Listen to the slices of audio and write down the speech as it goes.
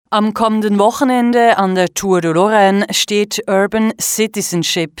Am kommenden Wochenende an der Tour de Lorraine steht Urban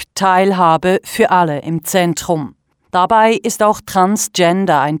Citizenship, Teilhabe für alle im Zentrum. Dabei ist auch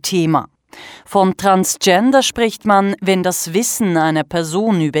Transgender ein Thema. Von Transgender spricht man, wenn das Wissen einer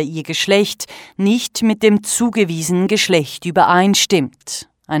Person über ihr Geschlecht nicht mit dem zugewiesenen Geschlecht übereinstimmt.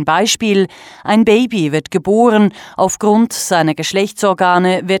 Ein Beispiel: Ein Baby wird geboren, aufgrund seiner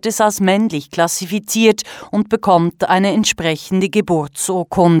Geschlechtsorgane wird es als männlich klassifiziert und bekommt eine entsprechende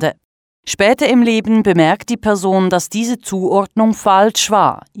Geburtsurkunde. Später im Leben bemerkt die Person, dass diese Zuordnung falsch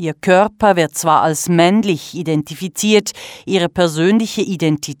war. Ihr Körper wird zwar als männlich identifiziert, ihre persönliche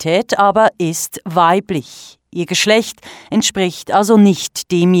Identität aber ist weiblich. Ihr Geschlecht entspricht also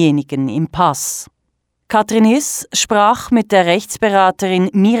nicht demjenigen im Pass. Katrin Hiss sprach mit der Rechtsberaterin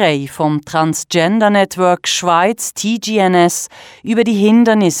Mireille vom Transgender Network Schweiz TGNS über die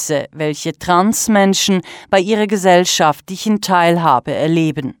Hindernisse, welche Trans Menschen bei ihrer gesellschaftlichen Teilhabe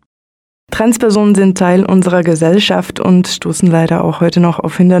erleben. Transpersonen sind Teil unserer Gesellschaft und stoßen leider auch heute noch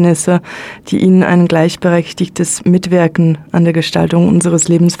auf Hindernisse, die ihnen ein gleichberechtigtes Mitwirken an der Gestaltung unseres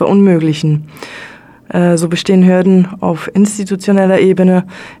Lebens verunmöglichen. So bestehen Hürden auf institutioneller Ebene,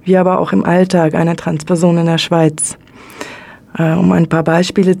 wie aber auch im Alltag einer Transperson in der Schweiz. Um ein paar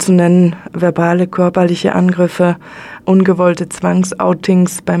Beispiele zu nennen: verbale, körperliche Angriffe, ungewollte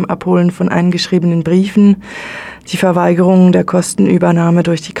Zwangsoutings beim Abholen von eingeschriebenen Briefen, die Verweigerung der Kostenübernahme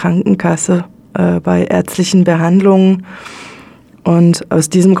durch die Krankenkasse bei ärztlichen Behandlungen. Und aus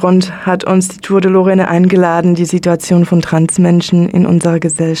diesem Grund hat uns die Tour de Lorraine eingeladen, die Situation von Trans Menschen in unserer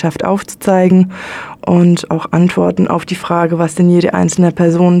Gesellschaft aufzuzeigen und auch Antworten auf die Frage, was denn jede einzelne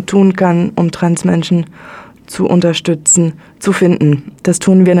Person tun kann, um Trans Menschen zu unterstützen, zu finden. Das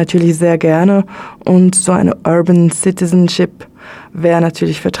tun wir natürlich sehr gerne und so eine Urban Citizenship wäre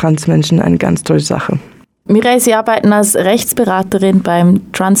natürlich für Trans Menschen eine ganz tolle Sache. Mireille, Sie arbeiten als Rechtsberaterin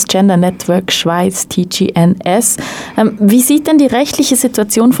beim Transgender Network Schweiz TGNS. Wie sieht denn die rechtliche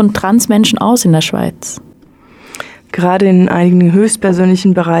Situation von Transmenschen aus in der Schweiz? Gerade in einigen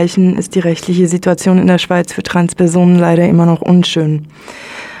höchstpersönlichen Bereichen ist die rechtliche Situation in der Schweiz für Transpersonen leider immer noch unschön.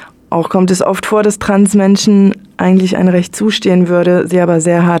 Auch kommt es oft vor, dass Transmenschen eigentlich ein Recht zustehen würde, sie aber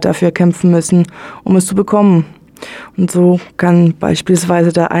sehr hart dafür kämpfen müssen, um es zu bekommen. Und so kann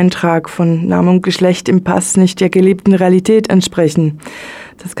beispielsweise der Eintrag von Name und Geschlecht im Pass nicht der gelebten Realität entsprechen.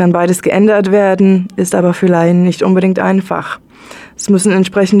 Das kann beides geändert werden, ist aber für Laien nicht unbedingt einfach. Es müssen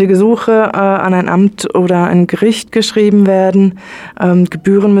entsprechende Gesuche an ein Amt oder ein Gericht geschrieben werden.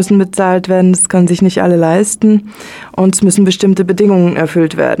 Gebühren müssen bezahlt werden, das kann sich nicht alle leisten. Und es müssen bestimmte Bedingungen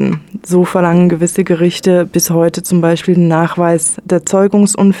erfüllt werden. So verlangen gewisse Gerichte bis heute zum Beispiel den Nachweis der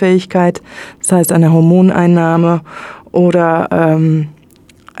Zeugungsunfähigkeit, das heißt eine Hormoneinnahme oder einen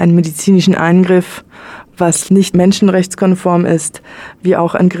medizinischen Eingriff, was nicht menschenrechtskonform ist, wie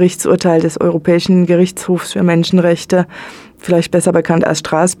auch ein Gerichtsurteil des Europäischen Gerichtshofs für Menschenrechte, vielleicht besser bekannt als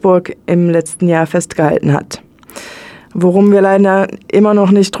Straßburg, im letzten Jahr festgehalten hat. Worum wir leider immer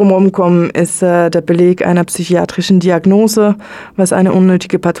noch nicht drumherum kommen, ist der Beleg einer psychiatrischen Diagnose, was eine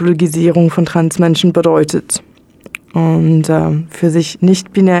unnötige Pathologisierung von Transmenschen bedeutet. Und für sich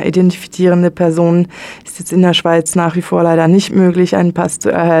nicht binär identifizierende Personen ist es in der Schweiz nach wie vor leider nicht möglich, einen Pass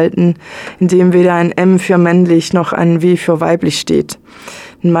zu erhalten, in dem weder ein M für männlich noch ein W für weiblich steht.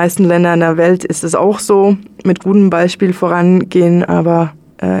 In den meisten Ländern der Welt ist es auch so. Mit gutem Beispiel vorangehen aber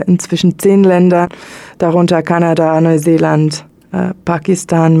inzwischen 10 Länder, darunter Kanada, Neuseeland,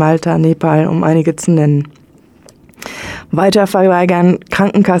 Pakistan, Malta, Nepal, um einige zu nennen. Weiter verweigern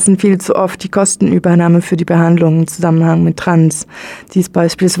Krankenkassen viel zu oft die Kostenübernahme für die Behandlungen im Zusammenhang mit Trans. Dies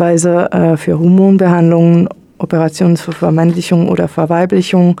beispielsweise für Hormonbehandlungen, Operationen zur Vermännlichung oder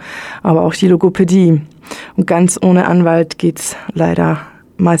Verweiblichung, aber auch die Logopädie. Und ganz ohne Anwalt geht's leider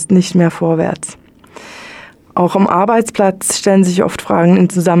meist nicht mehr vorwärts. Auch am Arbeitsplatz stellen sich oft Fragen im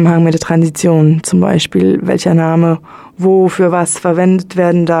Zusammenhang mit der Transition, zum Beispiel welcher Name wo für was verwendet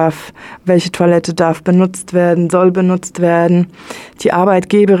werden darf, welche Toilette darf benutzt werden, soll benutzt werden. Die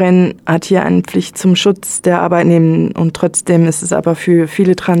Arbeitgeberin hat hier eine Pflicht zum Schutz der Arbeitnehmenden und trotzdem ist es aber für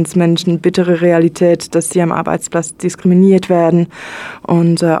viele Transmenschen bittere Realität, dass sie am Arbeitsplatz diskriminiert werden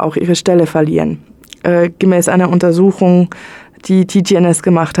und auch ihre Stelle verlieren. Gemäß einer Untersuchung, die TGNS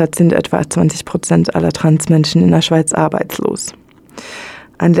gemacht hat, sind etwa 20% aller Transmenschen in der Schweiz arbeitslos.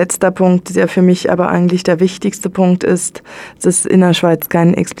 Ein letzter Punkt, der für mich aber eigentlich der wichtigste Punkt ist, dass es in der Schweiz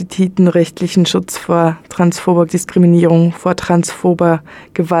keinen expliziten rechtlichen Schutz vor transphober Diskriminierung, vor transphober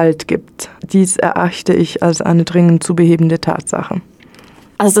Gewalt gibt. Dies erachte ich als eine dringend zu behebende Tatsache.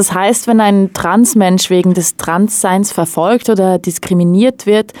 Also das heißt, wenn ein Transmensch wegen des Transseins verfolgt oder diskriminiert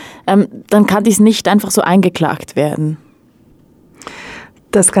wird, dann kann dies nicht einfach so eingeklagt werden?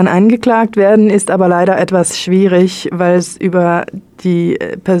 Das kann eingeklagt werden, ist aber leider etwas schwierig, weil es über die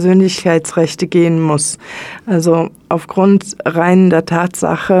Persönlichkeitsrechte gehen muss. Also aufgrund rein der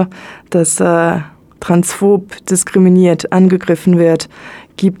Tatsache, dass transphob diskriminiert angegriffen wird,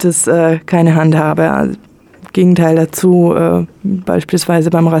 gibt es keine Handhabe. Also, Gegenteil dazu, beispielsweise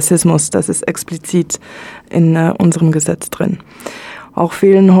beim Rassismus, das ist explizit in unserem Gesetz drin. Auch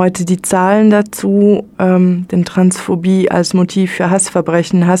fehlen heute die Zahlen dazu, denn Transphobie als Motiv für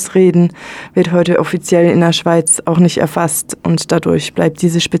Hassverbrechen, Hassreden wird heute offiziell in der Schweiz auch nicht erfasst und dadurch bleibt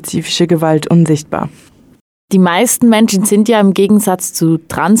diese spezifische Gewalt unsichtbar. Die meisten Menschen sind ja im Gegensatz zu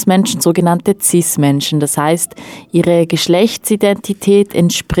Transmenschen sogenannte Cis-Menschen. Das heißt, ihre Geschlechtsidentität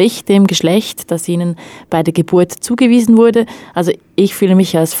entspricht dem Geschlecht, das ihnen bei der Geburt zugewiesen wurde. Also ich fühle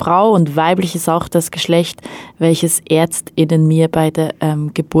mich als Frau und weiblich ist auch das Geschlecht, welches ÄrztInnen mir bei der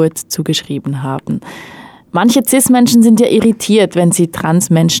Geburt zugeschrieben haben. Manche Cis-Menschen sind ja irritiert, wenn sie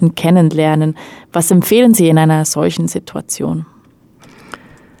Transmenschen kennenlernen. Was empfehlen Sie in einer solchen Situation?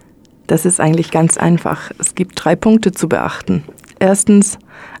 Das ist eigentlich ganz einfach. Es gibt 3 Punkte zu beachten. Erstens,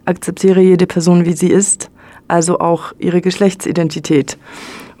 akzeptiere jede Person, wie sie ist, also auch ihre Geschlechtsidentität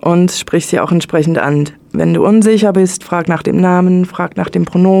und sprich sie auch entsprechend an. Wenn du unsicher bist, frag nach dem Namen, frag nach dem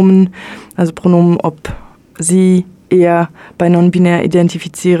Pronomen, also Pronomen, ob sie, er, bei non-binär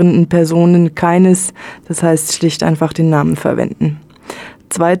identifizierenden Personen keines, das heißt schlicht einfach den Namen verwenden.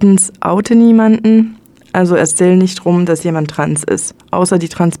 Zweitens, oute niemanden. Also erzähl nicht drum, dass jemand trans ist, außer die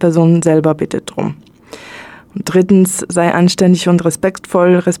Transperson selber bittet drum. Und drittens, sei anständig und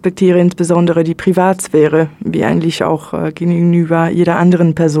respektvoll, respektiere insbesondere die Privatsphäre, wie eigentlich auch gegenüber jeder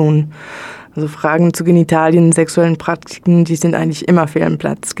anderen Person. Also Fragen zu Genitalien, sexuellen Praktiken, die sind eigentlich immer fehl am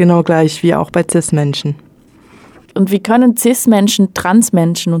Platz, genau gleich wie auch bei Cis-Menschen. Und wie können Cis-Menschen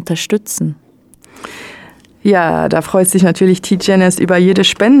Transmenschen unterstützen? Ja, da freut sich natürlich TGNS über jede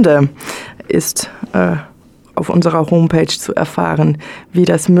Spende. Ist auf unserer Homepage zu erfahren, wie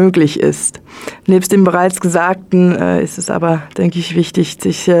das möglich ist. Nebst dem bereits Gesagten ist es aber, denke ich, wichtig,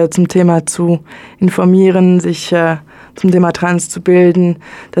 sich zum Thema zu informieren, sich zum Thema Trans zu bilden.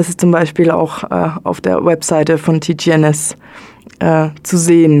 Das ist zum Beispiel auch auf der Webseite von TGNS zu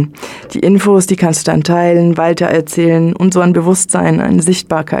sehen. Die Infos, die kannst du dann teilen, weitererzählen und so ein Bewusstsein, eine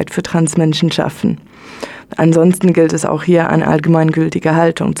Sichtbarkeit für Transmenschen schaffen. Ansonsten gilt es auch hier, eine allgemeingültige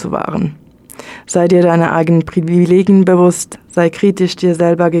Haltung zu wahren. Sei dir deiner eigenen Privilegien bewusst, sei kritisch dir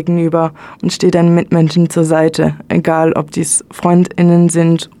selber gegenüber und steh deinen Mitmenschen zur Seite, egal ob dies FreundInnen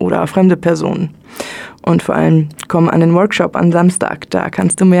sind oder fremde Personen. Und vor allem komm an den Workshop am Samstag, da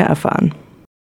kannst du mehr erfahren.